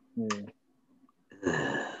 Yeah.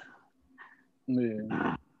 Yeah.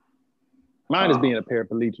 nah, Mine is being a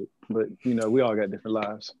paraplegic, but we all got different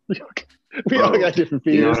lives. we all bro, got different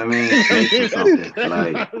you know fears. what I mean? Snakes or something,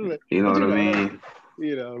 like, you know But what I mean?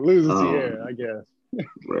 losing Sierra, I guess.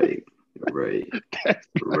 Right, right,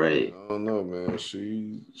 right. I don't know, man.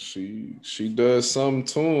 She does something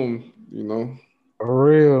to him. For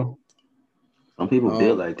real. Some people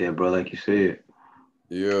build Um, like that, bro. Like you said.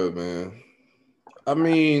 yeah, man. I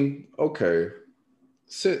mean, okay.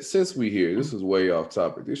 since we here, this is way off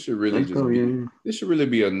topic. This should really Let's just go, be. yeah. This should really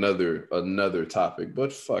be another topic.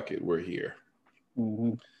 But fuck it, we're here.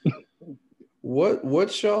 Mm-hmm.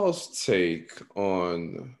 What's y'all's take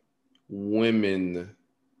on women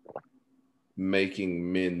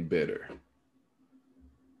making men better?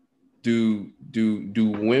 Do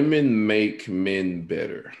women make men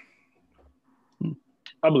better?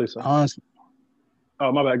 I believe so. Honestly,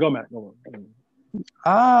 Oh, my bad. Go, Matt. Go on.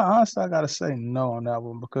 honestly, I gotta say no on that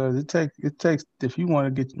one because it takes if you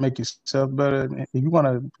want to make yourself better, if you want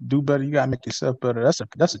to do better, you gotta make yourself better.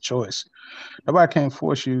 That's a choice. Nobody can't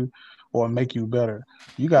force you or make you better.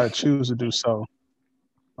 You gotta choose to do so.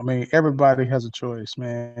 I mean, everybody has a choice,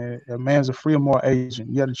 man. A man's a free and moral agent.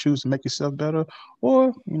 You got to choose to make yourself better,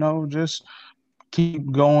 or just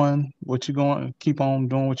keep going what you're going, keep on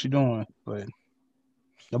doing what you're doing. But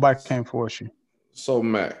nobody can force you. So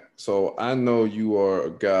Mac, so I know you are a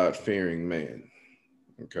God-fearing man,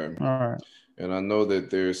 okay? All right. And I know that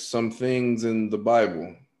there's some things in the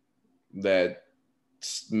Bible that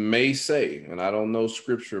may say, and I don't know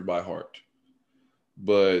scripture by heart,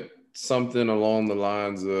 but something along the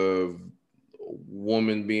lines of a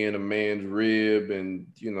woman being a man's rib, and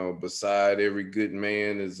beside every good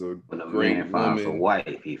man is a When a great man finds a woman.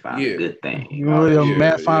 wife, he finds Yeah. a good thing.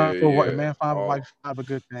 Man find for what? yeah. Man find a All- wife, find a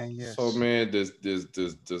good thing. Yes. So man, does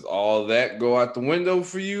all that go out the window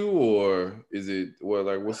for you, or is it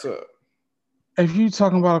what's up? If you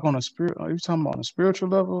talking about on a spirit, are you talking about on a spiritual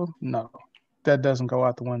level? No, that doesn't go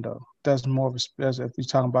out the window. That's more of as if you're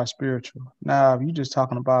talking about spiritual. Now, if you just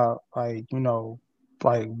talking about like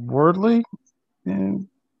worldly, then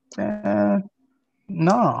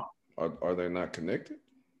no. Are they not connected?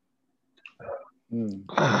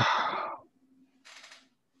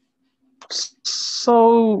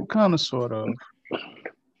 So kind of sort of,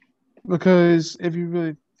 because if you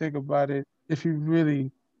really think about it, if you really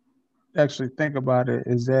actually think about it,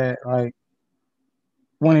 is that like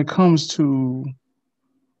when it comes to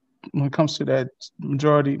that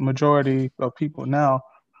majority of people now,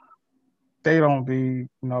 they don't be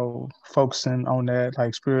focusing on that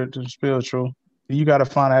like spiritual. You got to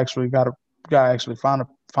find a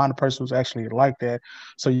person who's actually like that,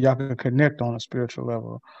 so y'all can connect on a spiritual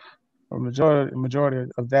level. A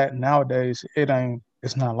majority of that nowadays,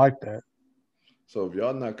 it's not like that. So if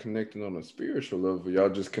y'all not connecting on a spiritual level, y'all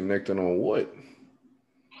just connecting on what?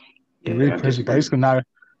 Yeah, Real I person disagree. basically not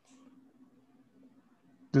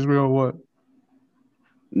just real what.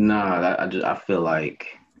 Nah, I feel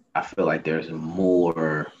like there's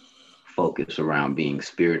more focus around being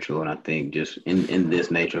spiritual, and I think just in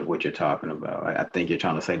this nature of what you're talking about, I think you're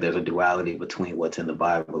trying to say there's a duality between what's in the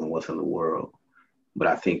Bible and what's in the world. But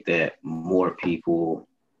I think that more people,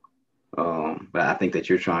 but I think that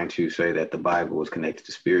you're trying to say that the Bible is connected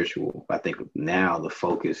to spiritual. I think now the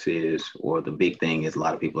focus is, or the big thing is, a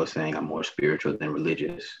lot of people are saying I'm more spiritual than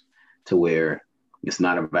religious, to where it's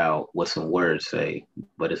not about what some words say,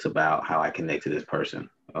 but it's about how I connect to this person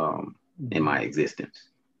in my existence.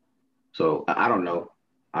 So I don't know.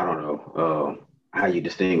 How you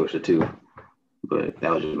distinguish the two, but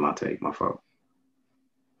that was just my take, my fault.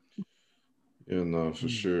 Yeah, no, for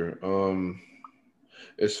sure.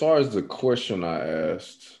 As far as the question I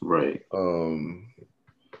asked, Right.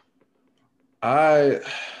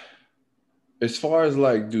 As far as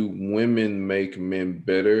like, do women make men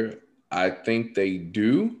better? I think they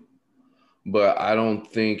do, but I don't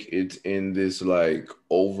think it's in this like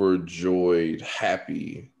overjoyed,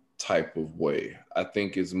 happy type of way. I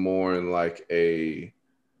think it's more in like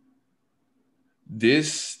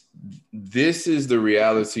this is the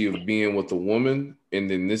reality of being with a woman, and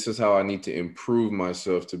then this is how I need to improve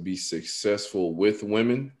myself to be successful with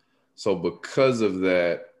women. So because of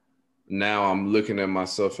that, now I'm looking at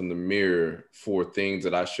myself in the mirror for things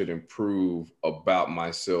that I should improve about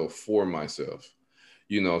myself for myself.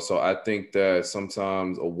 So I think that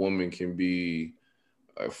sometimes a woman can be,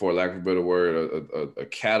 for lack of a better word, a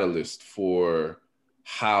catalyst for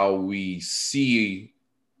how we see,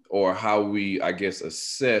 or how we, I guess,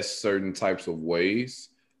 assess certain types of ways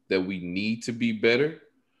that we need to be better.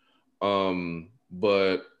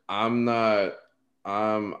 But I'm not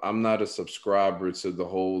a subscriber to the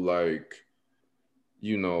whole like,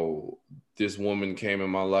 this woman came in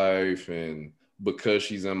my life, and because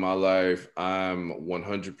she's in my life, I'm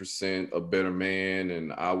 100% a better man,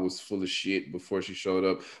 and I was full of shit before she showed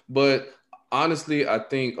up. But honestly, I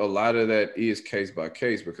think a lot of that is case by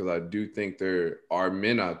case, because I do think there are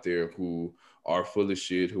men out there who are full of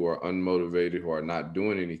shit, who are unmotivated, who are not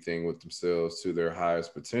doing anything with themselves to their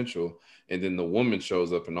highest potential. And then the woman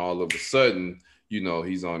shows up and all of a sudden, you know,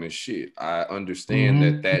 he's on his shit. I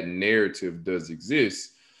understand that narrative does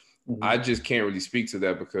exist. I just can't really speak to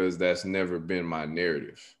that because that's never been my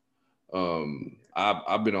narrative.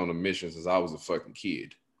 I've been on a mission since I was a fucking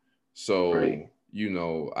kid. So, you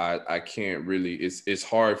know, I can't really, it's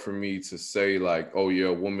hard for me to say like, oh yeah,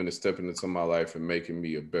 a woman is stepping into my life and making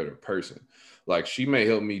me a better person. Like she may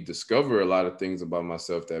help me discover a lot of things about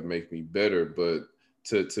myself that make me better, but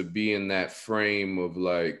to be in that frame of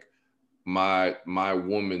like my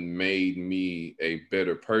woman made me a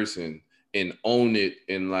better person and own it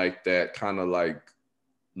in like that kind of like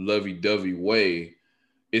lovey-dovey way,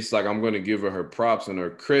 it's like I'm going to give her props and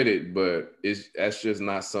her credit, but that's just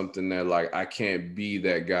not something that like I can't be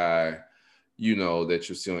that guy, you know, that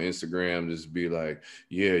you see on Instagram, just be like,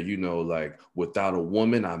 yeah, you know, like without a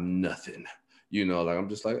woman, I'm nothing. You know, like I'm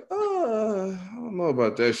just like, I don't know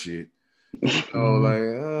about that shit. You know, like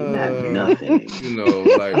nothing. You know,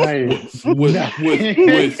 like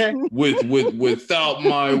without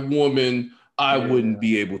my woman, I wouldn't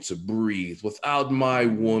be able to breathe. Without my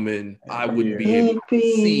woman, I wouldn't be able to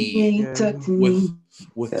see.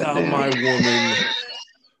 Without my woman,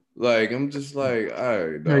 like I'm just like, all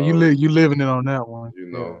right, dog. Yeah, you living it on that one. You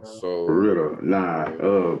know, yeah. so for real.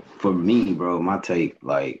 Nah, for me, bro, my take,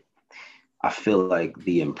 like, I feel like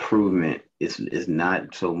the improvement is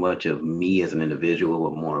not so much of me as an individual,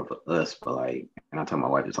 but more of us. But like, and I tell my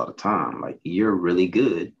wife this all the time, like, you're really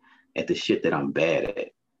good at the shit that I'm bad at.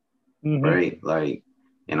 Right? Like,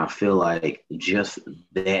 and I feel like just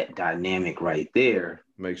that dynamic right there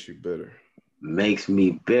makes you better. Makes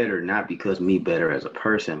me better, not because me better as a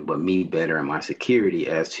person, but me better in my security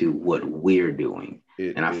as to what we're doing.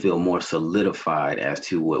 And I feel more solidified as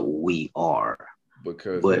to what we are.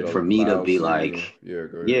 But for me to be like,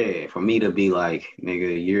 for me to be like,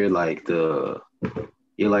 nigga, you're like the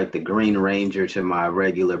Green Ranger to my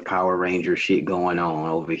regular Power Ranger shit going on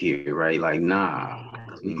over here, right? Like, nah,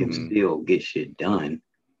 we can still get shit done,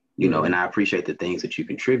 you know, and I appreciate the things that you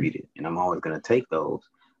contributed, and I'm always going to take those.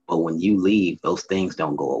 But when you leave, those things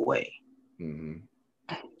don't go away.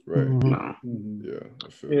 Right. No.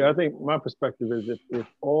 Yeah, I think my perspective is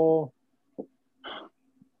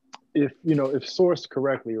if sourced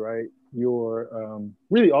correctly, right, your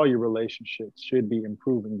really all your relationships should be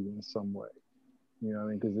improving you in some way. You know what I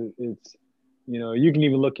mean? Because it's, you know, you can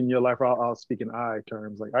even look in your life, I'll speak in I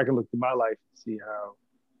terms. Like I can look through my life and see how,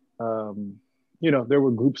 you know, there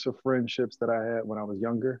were groups of friendships that I had when I was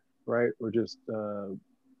younger, right? Or just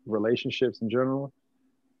relationships in general.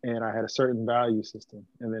 And I had a certain value system.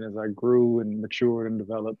 And then as I grew and matured and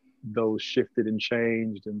developed, those shifted and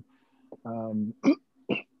changed. And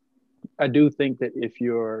I do think that if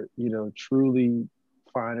you're, you know, truly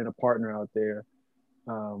finding a partner out there,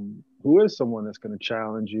 who is someone that's going to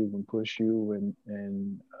challenge you and push you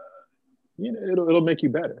and you know, it'll make you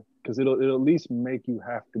better, because it'll at least make you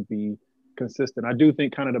have to be consistent. I do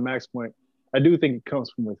think, kind of to Mac's point, I do think it comes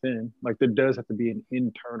from within. Like there does have to be an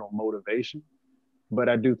internal motivation, but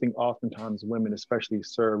I do think oftentimes women especially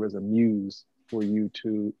serve as a muse for you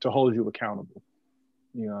to hold you accountable.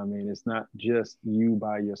 You know what I mean? It's not just you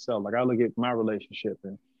by yourself. Like I look at my relationship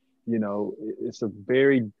and, you know, it's a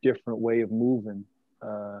very different way of moving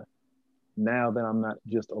now that I'm not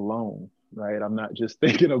just alone, right? I'm not just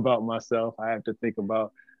thinking about myself. I have to think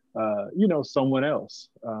about, you know, someone else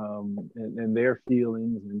and their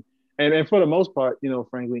feelings. And for the most part, you know,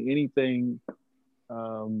 frankly, anything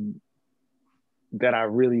that I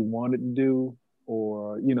really wanted to do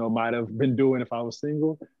or, you know, might have been doing if I was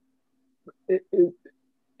single, it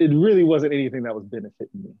really wasn't anything that was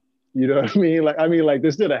benefiting me. You know what I mean? Like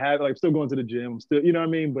there's still a habit, like still going to the gym, still, you know what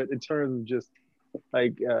I mean? But in terms of just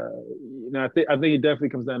like, you know, I think it definitely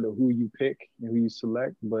comes down to who you pick and who you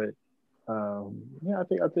select. But yeah, I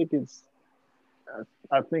think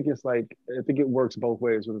it works both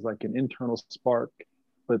ways. Where there's like an internal spark,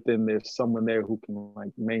 but then there's someone there who can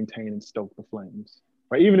like maintain and stoke the flames,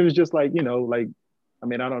 right? Even if it's just like, you know, like, I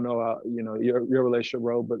mean, I don't know how, you know, your relationship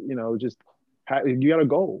road, but you know, just you got a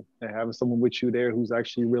goal and having someone with you there who's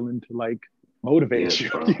actually willing to like motivate you.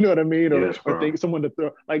 You know what I mean? Or think someone to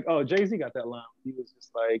throw, like, oh, Jay-Z got that line. He was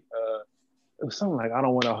just like, it was something like, I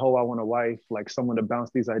don't want a hoe, I want a wife, like someone to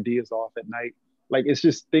bounce these ideas off at night. Like, it's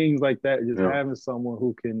just things like that. Just having someone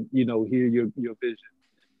who can, you know, hear your vision.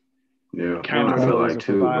 Yeah, and I feel like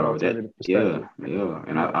too, bro,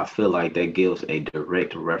 and I feel like that gives a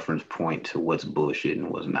direct reference point to what's bullshit and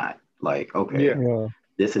what's not. Like, okay,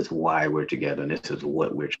 this is why we're together and this is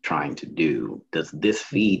what we're trying to do. Does this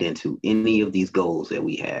feed into any of these goals that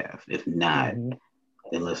we have? If not,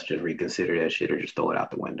 then let's just reconsider that shit or just throw it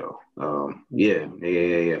out the window.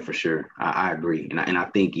 Yeah, for sure. I agree. And I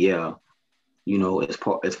think, yeah, you know, as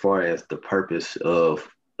far as the purpose of,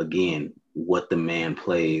 again, what the man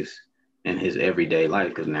plays in his everyday life,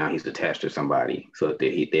 because now he's attached to somebody. So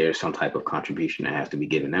that there's some type of contribution that has to be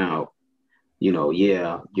given out. You know,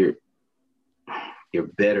 yeah, you're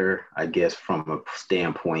better, I guess, from a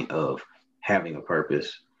standpoint of having a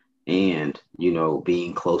purpose and, you know,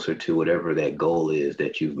 being closer to whatever that goal is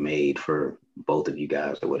that you've made for both of you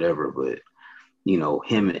guys or whatever. But, you know,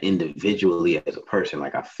 him individually as a person,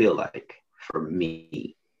 like, I feel like for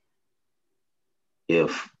me,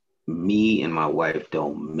 if me and my wife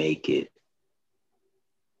don't make it,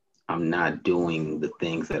 I'm not doing the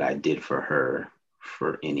things that I did for her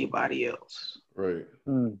for anybody else. Right.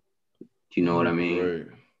 Do you know what I mean? Right.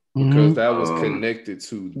 Because that was connected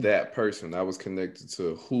to that person. That was connected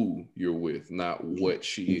to who you're with, not what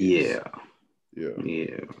she is. Yeah.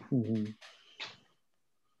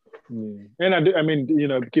 And I mean, you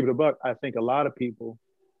know, keep it a buck. I think a lot of people,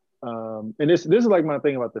 and this is like my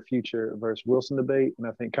thing about the Future versus Wilson debate. And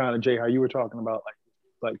I think kind of, Jay, how you were talking about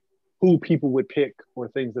like who people would pick or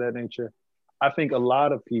things of that nature. I think a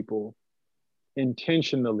lot of people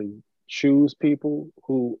intentionally choose people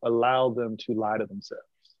who allow them to lie to themselves.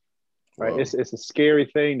 Right? Wow. It's a scary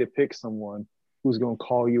thing to pick someone who's going to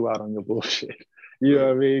call you out on your bullshit. You know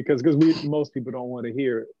what I mean? Because most people don't want to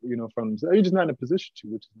hear, you know, from themselves. You're just not in a position to,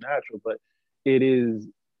 which is natural. But it is.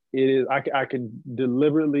 I can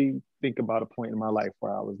deliberately think about a point in my life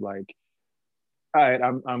where I was like, all right,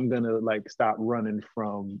 I'm gonna like stop running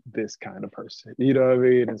from this kind of person. You know what I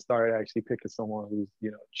mean? And start actually picking someone who's,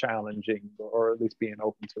 you know, challenging or at least being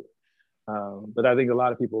open to it. But I think a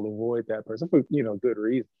lot of people avoid that person for, you know, good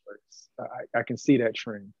reason. But I can see that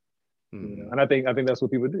trend, you know, and I think that's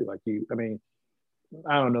what people do. Like I mean,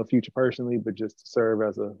 I don't know Future personally, but just to serve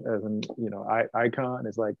as an you know icon,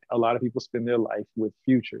 is like a lot of people spend their life with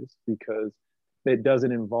Futures because it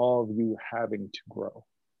doesn't involve you having to grow.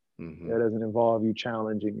 It doesn't involve you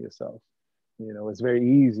challenging yourself. You know, it's very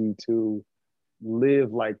easy to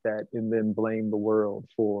live like that and then blame the world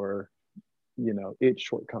for, you know, its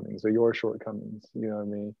shortcomings or your shortcomings. You know what I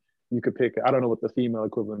mean? You could pick, I don't know what the female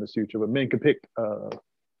equivalent is Future, but men could pick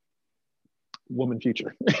woman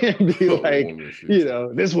Future and be like, you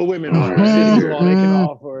know, this is what women are. This is all they can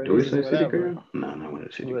offer. Do we say city girl? No, not with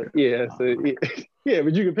a city girl. Yeah, so yeah,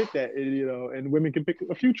 but you can pick that, you know, and women can pick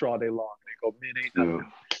a Future all day long. They go, men ain't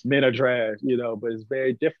nothing. Men are trash, you know, but it's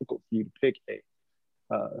very difficult for you to pick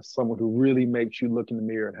someone who really makes you look in the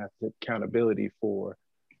mirror and have to accountability for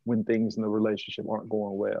when things in the relationship aren't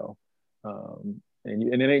going well. And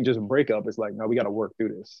it ain't just a breakup. It's like, no, we got to work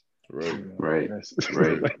through this. Right. You know,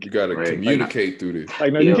 right. Like, you got to communicate through this.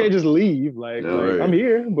 Like, no, you can't just leave. Like, I'm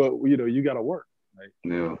here, but, you know, you got to work. Like,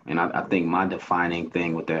 yeah. And I think my defining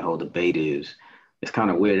thing with that whole debate is, it's kind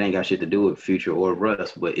of weird. It ain't got shit to do with Future or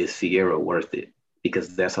Russ, but is Ciara worth it?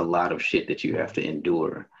 Because that's a lot of shit that you have to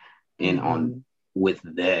endure. And with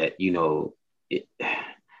that, you know,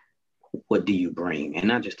 what do you bring? And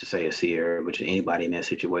not just to say a Ciara, but to anybody in that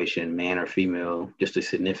situation, man or female, just a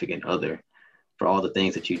significant other, for all the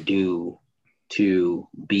things that you do to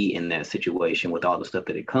be in that situation with all the stuff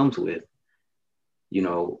that it comes with, you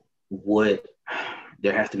know,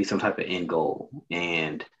 there has to be some type of end goal.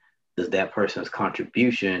 And does that person's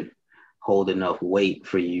contribution hold enough weight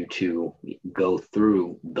for you to go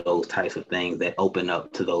through those types of things that open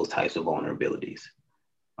up to those types of vulnerabilities?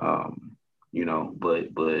 You know, but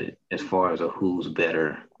as far as a who's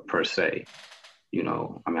better per se, you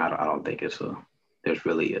know, I mean, I don't think there's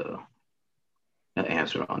really an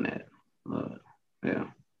answer on that. Yeah.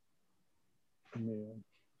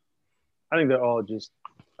 I think they're all just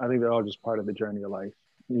part of the journey of life.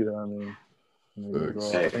 You know what I mean?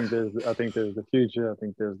 I think there's the Future. I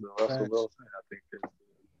think there's the Russell Wilson. I think there's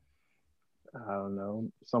I don't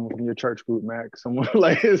know, someone from your church group, Mac. Someone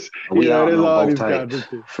like there's all these types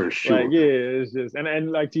for sure. Like, yeah, it's just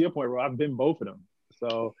and like to your point, bro, I've been both of them.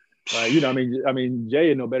 So like, you know, I mean,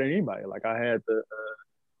 Jay know better than anybody. Like I had the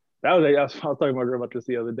I was talking to my girl about this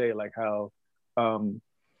the other day, like how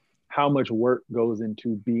much work goes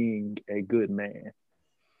into being a good man.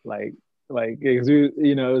 Like,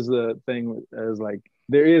 you know, it's the thing is like,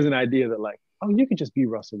 there is an idea that like, oh, you could just be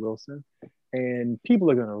Russell Wilson and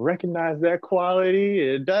people are going to recognize that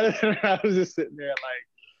quality. And I was just sitting there like,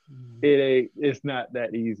 it's not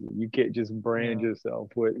that easy. You can't just brand yourself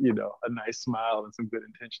with, you know, a nice smile and some good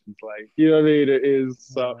intentions. Like, you know what I mean? There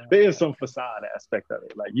is some facade aspect of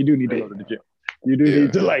it. Like you do need to go to the gym. You do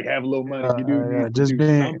need to like have a little money. You do need to just do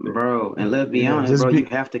being- something. Bro, and let's be Yeah, honest, just bro, be- you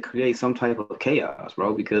have to create some type of chaos,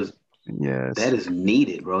 bro, because Yes. that is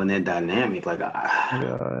needed, bro, in that dynamic. Like,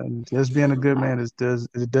 Yeah, and just being a good man is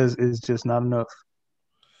just not enough.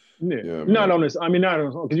 Yeah. man. Not on this. I mean, not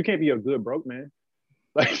on because you can't be a good broke man.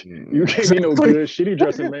 Like Mm. you can't be no Exactly. good shitty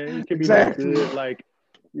dressing man. You can't be Exactly. no good like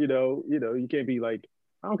you you can't be like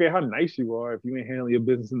I don't care how nice you are if you ain't handling your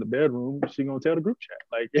business in the bedroom. She gonna tell the group chat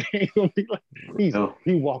like it ain't gonna be like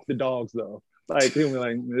he walked the dogs though. Like he'll be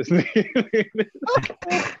like this.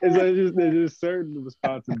 There's just certain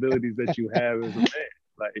responsibilities that you have as a man.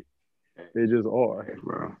 Like they just are.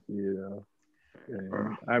 bro. And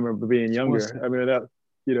I remember being younger. I mean that.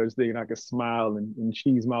 Just thinking I could smile and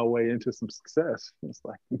cheese my way into some success. It's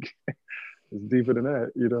like it's deeper than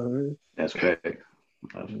that, you know what I mean? That's fact.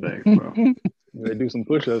 That's fact, bro. They do some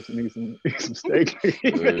push-ups and eat some steak.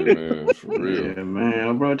 Hey, man, for real. Yeah,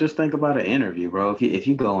 man, bro. Just think about an interview, bro. If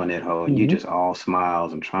you go in that hole and you just all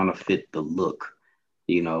smiles and trying to fit the look,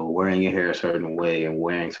 wearing your hair a certain way and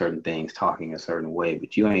wearing certain things, talking a certain way,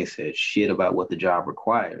 but you ain't said shit about what the job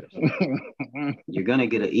requires. You're gonna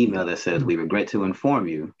get an email that says, "We regret to inform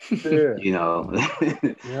you, Yep.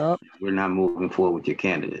 we're not moving forward with your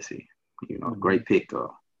candidacy." Great pick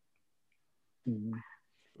though.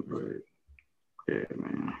 But yeah,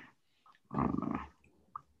 man. I don't know.